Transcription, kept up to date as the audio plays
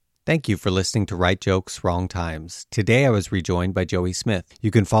Thank you for listening to Right Jokes, Wrong Times. Today I was rejoined by Joey Smith.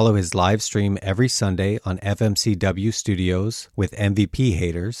 You can follow his live stream every Sunday on FMCW Studios with MVP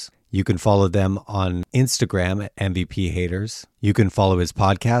Haters. You can follow them on Instagram at MVP Haters. You can follow his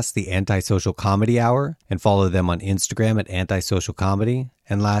podcast, The Antisocial Comedy Hour, and follow them on Instagram at Antisocial Comedy.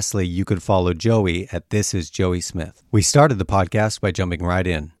 And lastly, you can follow Joey at This Is Joey Smith. We started the podcast by jumping right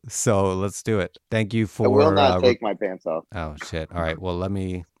in. So let's do it. Thank you for... I will not take my pants off. Oh, shit. All right. Well,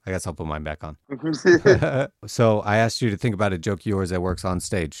 I guess I'll put mine back on. So I asked you to think about a joke of yours that works on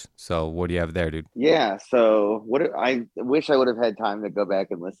stage. So what do you have there, dude? Yeah. So I wish I would have had time to go back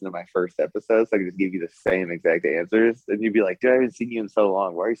and listen to my first episode so I could just give you the same exact answers. And you'd be like, dude, I haven't seen you in so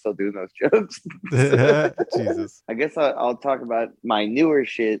long. Why are you still doing those jokes? Jesus. I guess I'll talk about my newer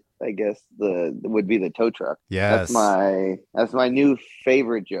shit. I guess would be the tow truck. Yes. That's my new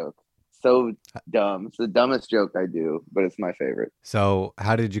favorite joke. So dumb. It's the dumbest joke I do, but it's my favorite. So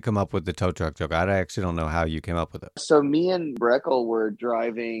how did you come up with the tow truck joke? I actually don't know how you came up with it. So me and Breckle were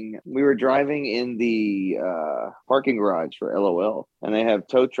driving in the parking garage for LOL, and they have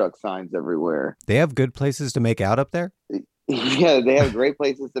tow truck signs everywhere. They have good places to make out up there? Yeah, they have great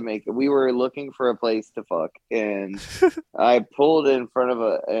places to make it. We were looking for a place to fuck, and I pulled in front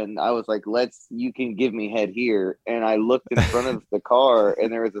of and I was like, you can give me head here. And I looked in front of the car,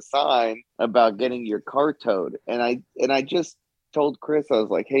 and there was a sign about getting your car towed. And I just told Chris, I was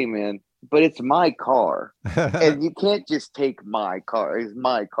like, hey man, but it's my car, and you can't just take my car. It's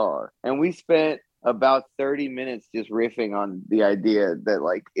my car. And we spent about 30 minutes just riffing on the idea that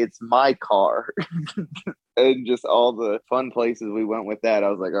like it's my car. And just all the fun places we went with that. I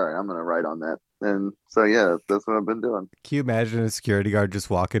was like, all right, I'm gonna write on that. And so yeah, that's what I've been doing. Can you imagine a security guard just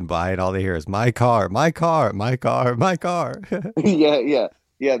walking by and all they hear is my car, my car, my car, my car? Yeah,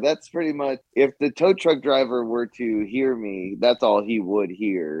 that's pretty much, if the tow truck driver were to hear me, that's all he would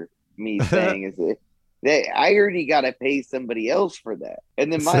hear me saying is that I already got to pay somebody else for that.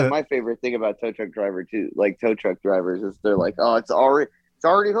 And then my favorite thing about tow truck drivers, is they're like, oh, it's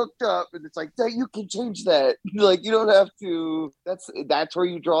already hooked up, and it's like, you can change that. Like, you don't have to. That's where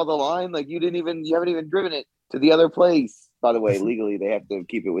you draw the line. Like, you haven't even driven it to the other place. By the way, legally they have to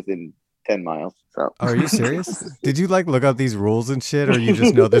keep it within 10 miles. So, are you serious? Did you look up these rules and shit, or you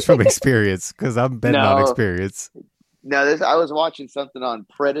just know this from experience? Because I'm betting on experience. No, I was watching something on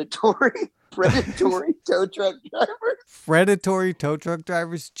predatory tow truck drivers. Predatory tow truck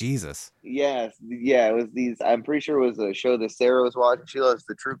drivers? Jesus. Yes. Yeah, it was these. I'm pretty sure it was a show that Sarah was watching. She loves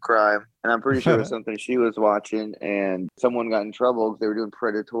the true crime. And I'm pretty sure it was something she was watching. And someone got in trouble because they were doing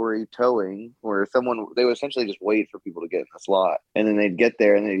predatory towing, where they would essentially just wait for people to get in the slot. And then they'd get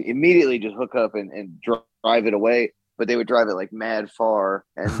there and they'd immediately just hook up and drive it away. But they would drive it like mad far.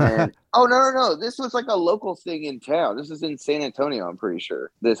 And then, oh, no. This was like a local thing in town. This is in San Antonio, I'm pretty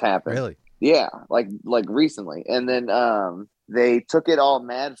sure this happened. Really? Yeah, like recently. And then they took it all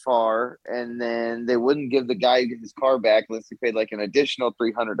mad far, and then they wouldn't give the guy his car back unless he paid like an additional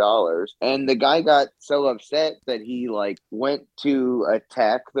 $300. And the guy got so upset that he like went to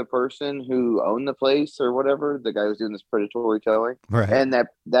attack the person who owned the place or whatever. The guy was doing this predatory towing. Right. And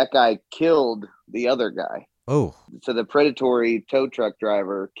that guy killed the other guy. Oh. So the predatory tow truck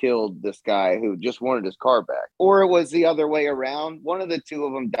driver killed this guy who just wanted his car back. Or it was the other way around. One of the two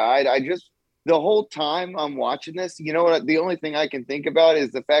of them died. The whole time I'm watching this, you know what? The only thing I can think about is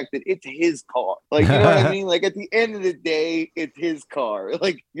the fact that it's his car. Like, you know what I mean? Like, at the end of the day, it's his car.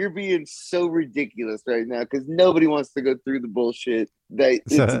 Like, you're being so ridiculous right now because nobody wants to go through the bullshit that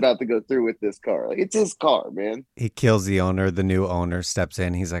it's about to go through with this car. Like, it's his car, man. He kills the owner. The new owner steps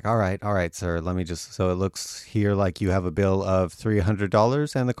in. He's like, all right, sir. Let me so it looks here like you have a bill of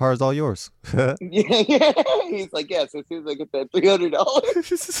 $300 and the car is all yours. Yeah. He's like, yeah, so as soon as I get that $300.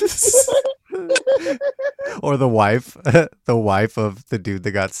 Or the wife of the dude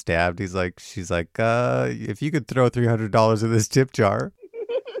that got stabbed. She's like, if you could throw $300 in this tip jar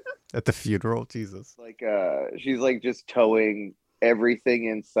at the funeral, Jesus. Like, she's like just towing everything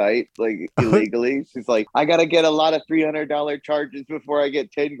in sight, like illegally. She's like, I gotta get a lot of $300 charges before I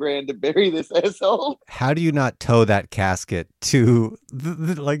get 10 grand to bury this asshole. How do you not tow that casket to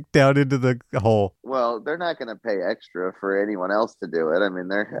like down into the hole? Well, they're not gonna pay extra for anyone else to do it. I mean,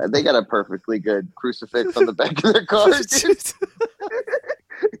 they got a perfectly good crucifix on the back of their car.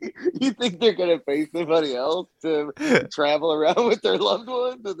 You think they're gonna pay somebody else to travel around with their loved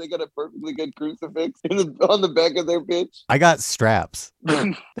ones, and they got a perfectly good crucifix on the back of their bitch? I got straps.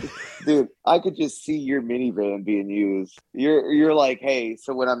 Dude, I could just see your minivan being used. You're like, hey,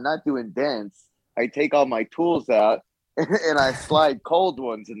 so when I'm not doing dents, I take all my tools out and I slide cold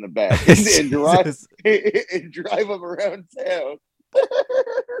ones in the back and drive them around town.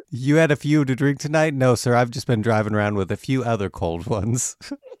 You had a few to drink tonight? No, sir. I've just been driving around with a few other cold ones.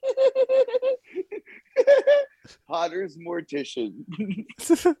 Potter's mortician.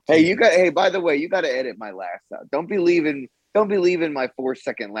 Hey, by the way, you got to edit my laughs out. Don't be leaving my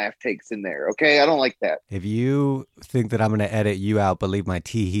 4-second laugh takes in there. Okay. I don't like that. If you think that I'm going to edit you out, but leave my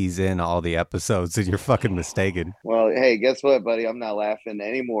tee-hees in all the episodes, then you're fucking mistaken. Well, hey, guess what, buddy? I'm not laughing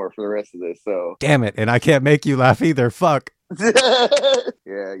anymore for the rest of this. So damn it. And I can't make you laugh either. Fuck.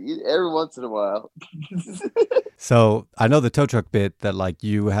 Yeah, every once in a while. So I know the tow truck bit that like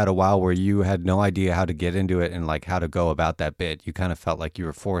you had a while where you had no idea how to get into it and like how to go about that bit. You kind of felt like you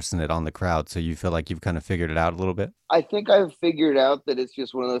were forcing it on the crowd. So you feel like you've kind of figured it out a little bit? I think I've figured out that it's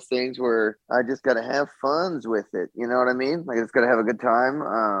just one of those things where I just got to have funs with it. You know what I mean? Like, it's got to have a good time.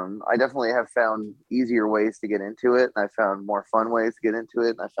 I definitely have found easier ways to get into it. And I found more fun ways to get into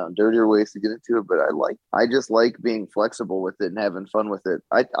it. And I found dirtier ways to get into it. But I just like being flexible with it and having fun with it.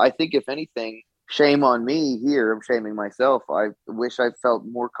 I think if anything, shame on me here. I'm shaming myself. I wish I felt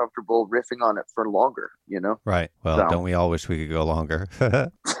more comfortable riffing on it for longer, you know? Right. Well, so. Don't we all wish we could go longer?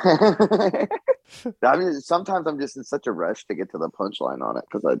 I mean, sometimes I'm just in such a rush to get to the punchline on it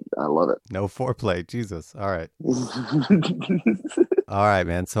because I love it. No foreplay. Jesus. All right. All right,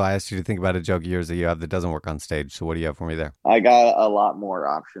 man. So I asked you to think about a joke of yours that you have that doesn't work on stage. So what do you have for me there? I got a lot more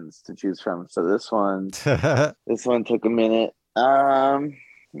options to choose from. So this one took a minute.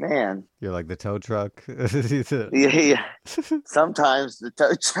 Man, you're like the tow truck. Yeah. Sometimes the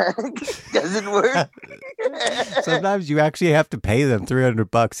tow truck doesn't work. Sometimes you actually have to pay them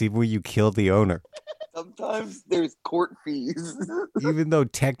 $300 even when you kill the owner. Sometimes there's court fees. Even though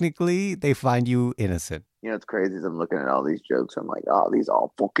technically they find you innocent. You know, it's crazy as I'm looking at all these jokes. I'm like, oh, these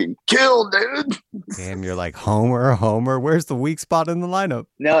all fucking kill, dude. Damn, you're like, Homer. Where's the weak spot in the lineup?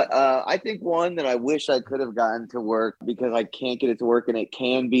 No, I think one that I wish I could have gotten to work because I can't get it to work, and it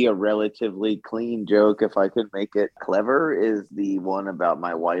can be a relatively clean joke if I could make it clever, is the one about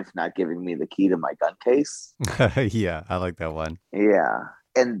my wife not giving me the key to my gun case. Yeah, I like that one. Yeah.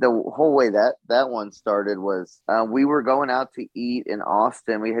 And the whole way that one started was we were going out to eat in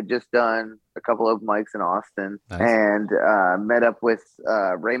Austin. We had just done a couple of mics in Austin. Nice. And met up with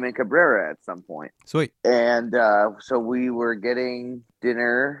Raymond Cabrera at some point. Sweet. And so we were getting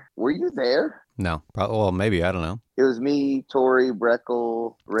dinner. Were you there? No. Well, maybe. I don't know. It was me, Tori,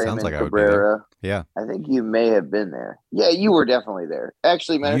 Breckle, Raymond like Cabrera. Yeah. I think you may have been there. Yeah, you were definitely there.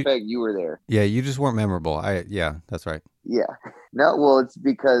 Actually, matter of fact, you were there. Yeah, you just weren't memorable. Yeah, that's right. Yeah. No, well, it's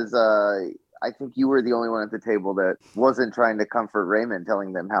because I think you were the only one at the table that wasn't trying to comfort Raymond,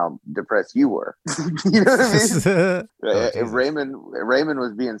 telling them how depressed you were. You know what I mean? If Raymond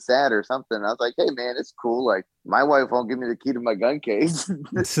was being sad or something, I was like, hey, man, it's cool. Like, my wife won't give me the key to my gun case.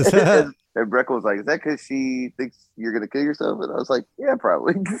 And Breckle was like, is that because she thinks you're going to kill yourself? And I was like, yeah,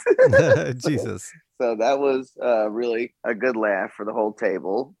 probably. Jesus. So that was really a good laugh for the whole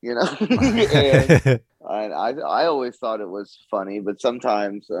table, you know? And I always thought it was funny, but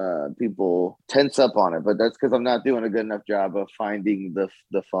sometimes people tense up on it. But that's because I'm not doing a good enough job of finding the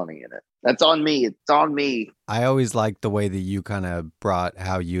funny in it. That's on me. It's on me. I always liked the way that you kind of brought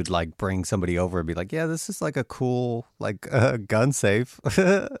how you'd like bring somebody over and be like, yeah, this is like a cool like gun safe.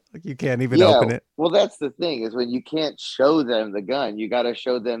 Like you can't even open it. Well, that's the thing is when you can't show them the gun, you got to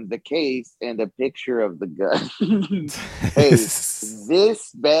show them the case and a picture of the gun. Hey,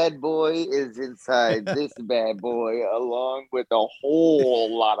 this bad boy is inside this bad boy along with a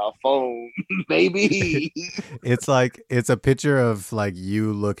whole lot of foam, baby. It's like, it's a picture of like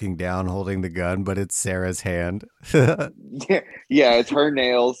you looking down holding the gun, but it's Sarah's hand. Yeah, it's her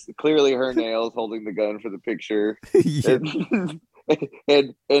nails, clearly her nails holding the gun for the picture. Yeah.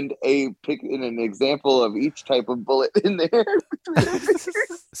 And an example of each type of bullet in there.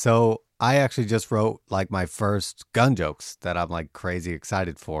 So I actually just wrote like my first gun jokes that I'm like crazy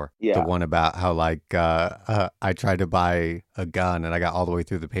excited for. Yeah. The one about how like I tried to buy a gun and I got all the way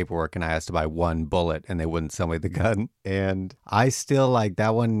through the paperwork and I asked to buy one bullet and they wouldn't sell me the gun. And I still like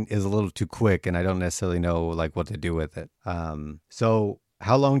that one is a little too quick and I don't necessarily know like what to do with it. So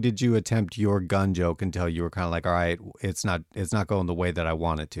how long did you attempt your gun joke until you were kind of like, all right, it's not going the way that I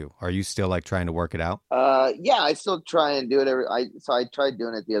want it to? Are you still like trying to work it out? Yeah, I still try and do it so I tried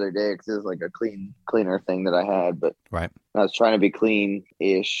doing it the other day because it was like a cleaner thing that I had, but right. I was trying to be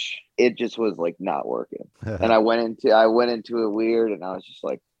clean-ish. It just was like not working. And I went into it weird and I was just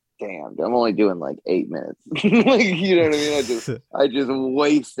like, damn, I'm only doing like 8 minutes. Like, you know what I mean? I just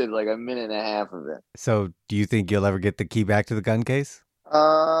wasted like a minute and a half of it. So do you think you'll ever get the key back to the gun case?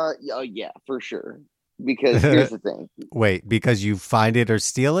 Yeah, for sure. Because here's the thing. Wait, because you find it or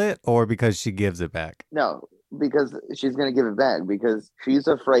steal it, or because she gives it back? No, because she's going to give it back because she's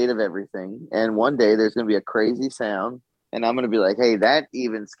afraid of everything. And one day there's going to be a crazy sound, and I'm going to be like, "Hey, that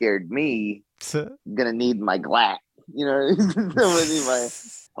even scared me. I'm going to need my glass. You know,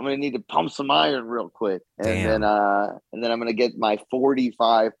 I'm gonna need to pump some iron real quick, and then I'm gonna get my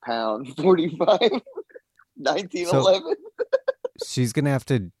 45-pound 1911. She's gonna have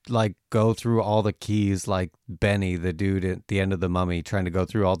to like go through all the keys, like Benny, the dude at the end of The Mummy, trying to go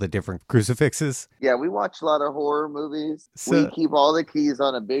through all the different crucifixes. Yeah, we watch a lot of horror movies. We keep all the keys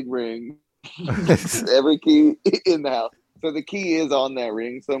on a big ring, every key in the house. So the key is on that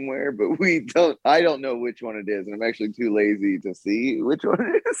ring somewhere, but I don't know which one it is. And I'm actually too lazy to see which one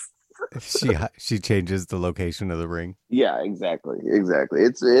it is. She changes the location of the ring. Yeah, exactly.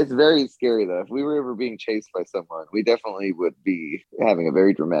 It's very scary though. If we were ever being chased by someone, we definitely would be having a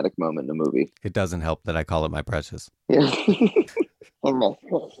very dramatic moment in the movie. It doesn't help that I call it my precious. Yeah.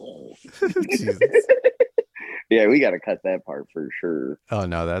 Jesus. Yeah, we got to cut that part for sure. Oh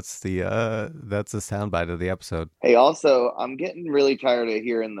no, that's the soundbite of the episode. Hey, also, I'm getting really tired of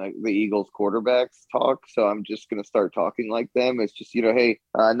hearing the Eagles quarterbacks talk, so I'm just gonna start talking like them. It's just, hey,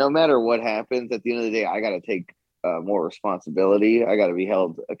 no matter what happens, at the end of the day, I got to take more responsibility. I got to be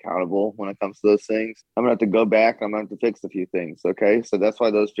held accountable when it comes to those things. I'm gonna have to go back. I'm gonna have to fix a few things. Okay, so that's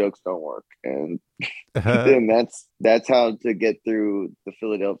why those jokes don't work, and and that's how to get through the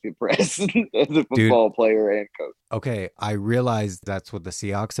Philadelphia press as a football player and coach. Okay, I realize that's what the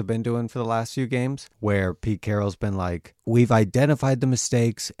Seahawks have been doing for the last few games, where Pete Carroll's been like, we've identified the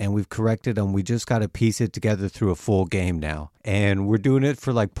mistakes and we've corrected them. We just got to piece it together through a full game now. And we're doing it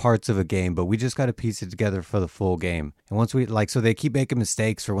for like parts of a game, but we just got to piece it together for the full game. And once so they keep making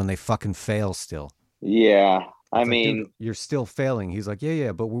mistakes for when they fucking fail still. Yeah. I mean, dude, you're still failing. He's like,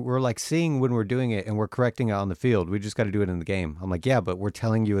 yeah, but we're like seeing when we're doing it and we're correcting it on the field. We just got to do it in the game. I'm like, yeah, but we're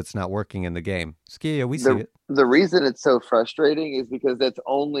telling you it's not working in the game. So, yeah, we see it. The reason it's so frustrating is because that's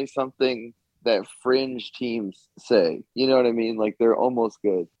only something that fringe teams say. You know what I mean? Like, they're almost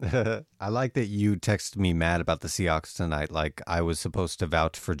good. I like that you texted me mad about the Seahawks tonight. Like, I was supposed to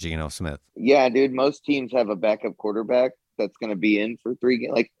vouch for Geno Smith. Yeah, dude, most teams have a backup quarterback that's going to be in for 3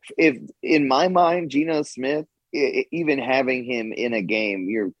 games. Like, if in my mind, Geno Smith, even having him in a game,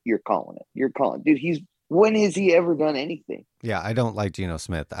 you're calling it. You're calling, dude. When has he ever done anything? Yeah, I don't like Geno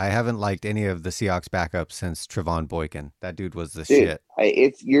Smith. I haven't liked any of the Seahawks backups since Trevon Boykin. That dude was the shit.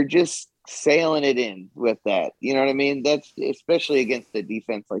 You're just sailing it in with that. You know what I mean? That's especially against the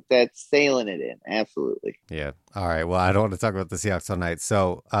defense like that, sailing it in. Absolutely. Yeah. All right. Well, I don't want to talk about the Seahawks all night.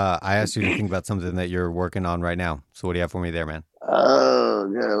 So I asked you to think about something that you're working on right now. So what do you have for me there, man? Oh,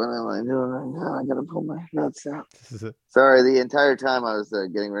 God. What am I doing right now? I got to pull my nuts out. Sorry. The entire time I was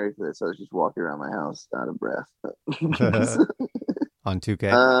getting ready for this, I was just walking around my house out of breath. On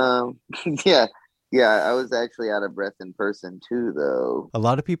 2K? Yeah. Yeah, I was actually out of breath in person too, though. A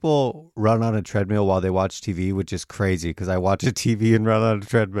lot of people run on a treadmill while they watch TV, which is crazy because I watch a TV and run on a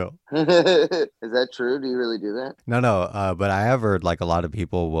treadmill. Is that true? Do you really do that? No. But I have heard like a lot of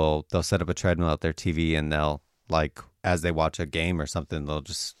people they'll set up a treadmill at their TV and they'll like, as they watch a game or something, they'll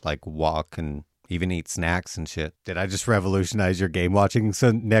just like walk and even eat snacks and shit. Did I just revolutionize your game watching?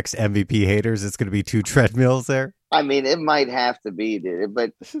 So next MVP haters, it's going to be 2 treadmills there? I mean, it might have to be, dude.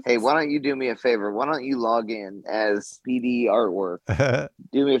 But hey, why don't you do me a favor? Why don't you log in as PD Artwork?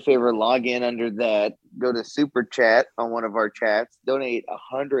 Do me a favor, log in under that. Go to Super Chat on one of our chats. Donate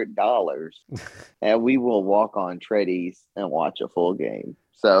 $100, and we will walk on treadies and watch a full game.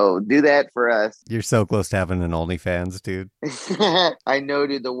 So do that for us. You're so close to having an OnlyFans, dude. I know,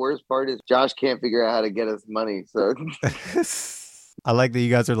 dude. The worst part is Josh can't figure out how to get us money. So. I like that you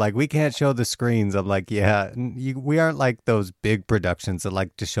guys are like, we can't show the screens. I'm like, yeah, we aren't like those big productions that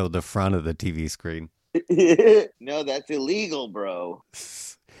like to show the front of the TV screen. No, that's illegal, bro.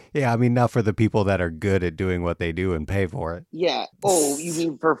 Yeah, I mean, not for the people that are good at doing what they do and pay for it. Yeah. Oh, you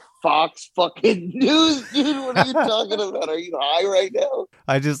mean for Fox fucking News, dude? What are you talking about? Are you high right now?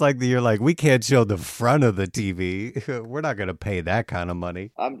 I just like that you're like, we can't show the front of the TV. We're not going to pay that kind of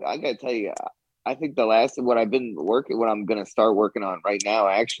money. I got to tell you, I think what I'm going to start working on right now,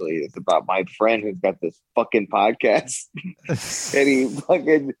 actually, is about my friend who's got this fucking podcast. And he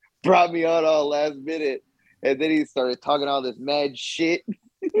fucking brought me on all last minute. And then he started talking all this mad shit.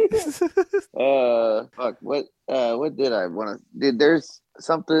 Fuck, what did I want to do? There's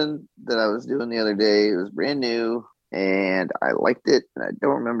something that I was doing the other day. It was brand new and I liked it. And I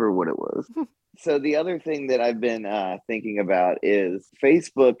don't remember what it was. So the other thing that I've been thinking about is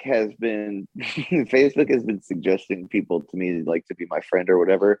Facebook has been Facebook has been suggesting people to me like to be my friend or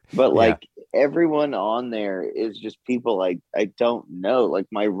whatever. But Yeah. like everyone on there is just people like I don't know. Like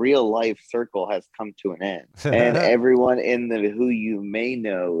my real life circle has come to an end. And everyone in the who you may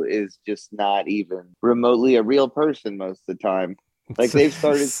know is just not even remotely a real person most of the time. Like they've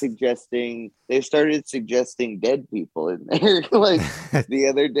started suggesting dead people in there. Like the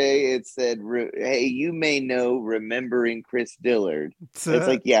other day it said, hey, you may know remembering Chris Dillard. It's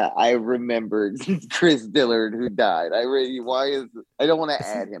like, yeah, I remembered Chris Dillard who died. I don't want to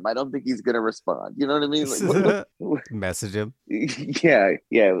add him. I don't think he's gonna respond. You know what I mean? Like, message him. Yeah.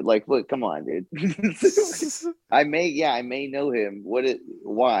 Like, look, come on, dude. I may know him.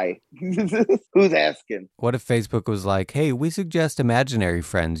 Why? Who's asking? What if Facebook was like, hey, we suggest imaginary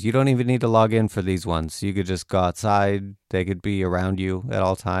friends. You don't even need to log in for these ones. You could just go outside. They could be around you at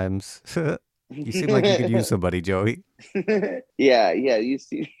all times. You seem like you could use somebody, Joey. Yeah. You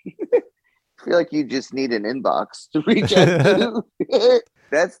see, I feel like you just need an inbox to reach out to.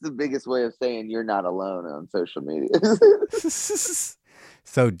 That's the biggest way of saying you're not alone on social media.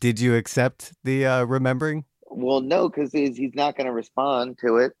 So did you accept the remembering? Well, no, because he's not going to respond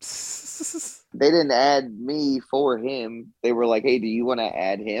to it. They didn't add me for him. They were like, hey, do you want to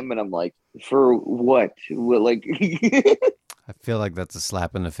add him? And I'm like, for what? Like, I feel like that's a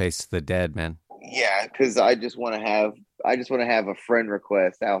slap in the face to the dead, man. Yeah, because I just want to have a friend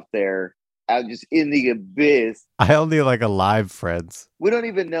request out there. Out just in the abyss. I only like alive friends. We don't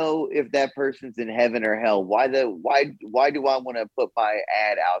even know if that person's in heaven or hell. Why do I want to put my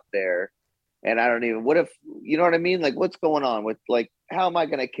ad out there? And I don't even, what if, you know what I mean? Like, what's going on with, like, how am I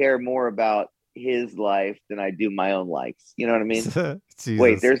going to care more about his life than I do my own likes? You know what I mean?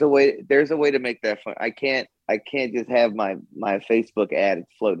 Wait, there's a way to make that fun. I can't just have my Facebook ad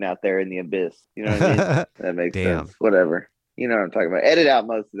floating out there in the abyss. You know what I mean? That makes sense. Whatever. You know what I'm talking about. Edit out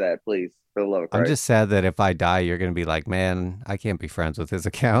most of that, please. For the love of Christ. I'm just sad that if I die, you're going to be like, man, I can't be friends with his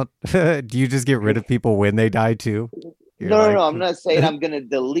account. Do you just get rid of people when they die too? No. I'm not saying I'm gonna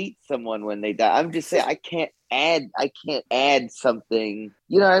delete someone when they die. I'm just saying I can't add something.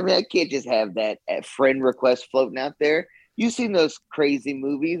 You know what I mean? I can't just have that friend request floating out there. You've seen those crazy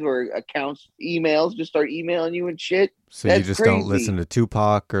movies where emails just start emailing you and shit. So you just crazy. Don't listen to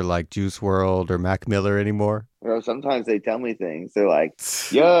Tupac or like Juice WRLD or Mac Miller anymore? Bro, sometimes they tell me things. They're like,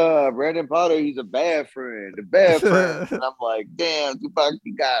 yeah, Brandon Potter, he's a bad friend. And I'm like, damn, Tupac,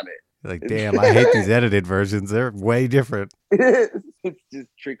 you got it. Like, damn, I hate these edited versions. They're way different. It's just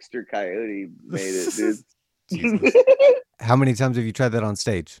Trickster Coyote made it, dude. Jesus. How many times have you tried that on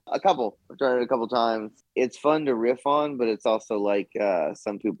stage? A couple. I've tried it a couple times. It's fun to riff on, but it's also like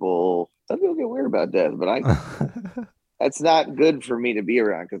some people get weird about death, but that's not good for me to be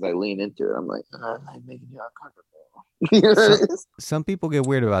around because I lean into it. I'm like, I'm making you uncomfortable. Some people get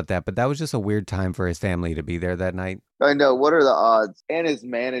weird about that, but that was just a weird time for his family to be there that night. I know. What are the odds? And his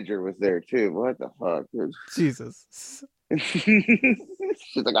manager was there too. What the fuck? Jesus.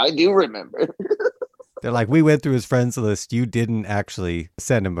 She's like, I do remember. They're like, we went through his friends list. You didn't actually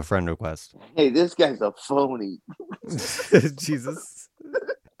send him a friend request. Hey, this guy's a phony. Jesus.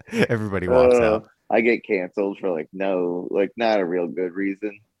 Everybody walks out. I get canceled for not a real good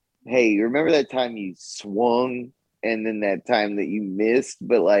reason. Hey, you remember that time you swung and then that time that you missed,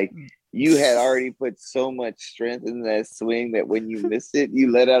 but like you had already put so much strength in that swing that when you missed it,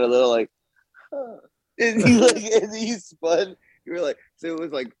 you let out a little like, and you spun. You were like, so it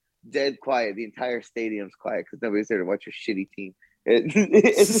was like dead quiet. The entire stadium's quiet because nobody's there to watch your shitty team.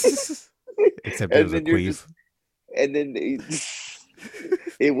 Except it was a queef. And then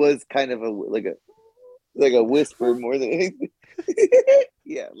it was kind of a whisper more than anything.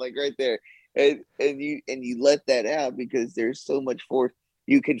 Yeah, like right there. And you let that out because there's so much force.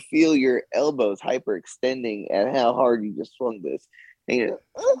 You can feel your elbows hyperextending at how hard you just swung this. And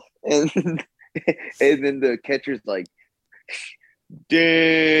then the catcher's like,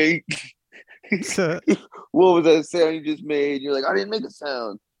 dang. What was that sound you just made? You're like, I didn't make a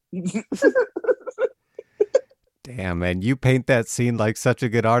sound. Damn, man, you paint that scene like such a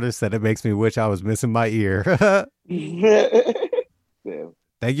good artist that it makes me wish I was missing my ear. Damn.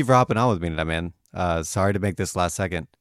 Thank you for hopping on with me tonight, man. Sorry to make this last second.